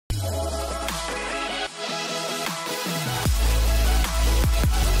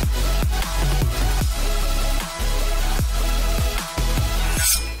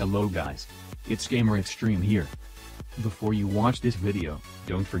Hello guys. It's Gamer Extreme here. Before you watch this video,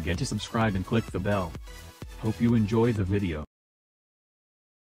 don't forget to subscribe and click the bell. Hope you enjoy the video.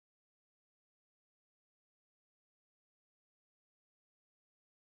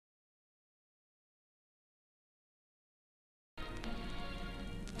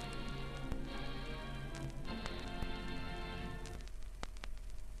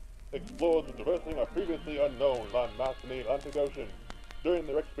 Explorers were traversing a previously unknown landmass in the Atlantic Ocean. During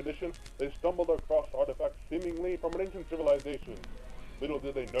their expedition, they stumbled across artifacts seemingly from an ancient civilization. Little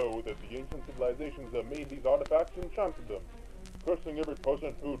did they know that the ancient civilizations that made these artifacts enchanted them, cursing every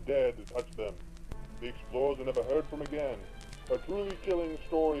person who dared to touch them. The explorers were never heard from again. A truly chilling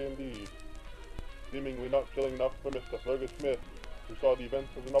story indeed. Seemingly not chilling enough for Mr. Fergus Smith, who saw the events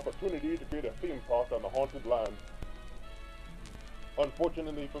as an opportunity to create a theme park on the haunted land.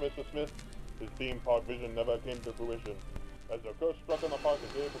 Unfortunately for Mr. Smith, his theme park vision never came to fruition, as a curse struck on the park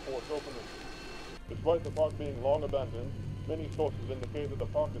a day before its opening. Despite the park being long abandoned, many sources indicate that the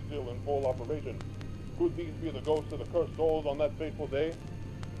park is still in full operation. Could these be the ghosts of the cursed souls on that fateful day?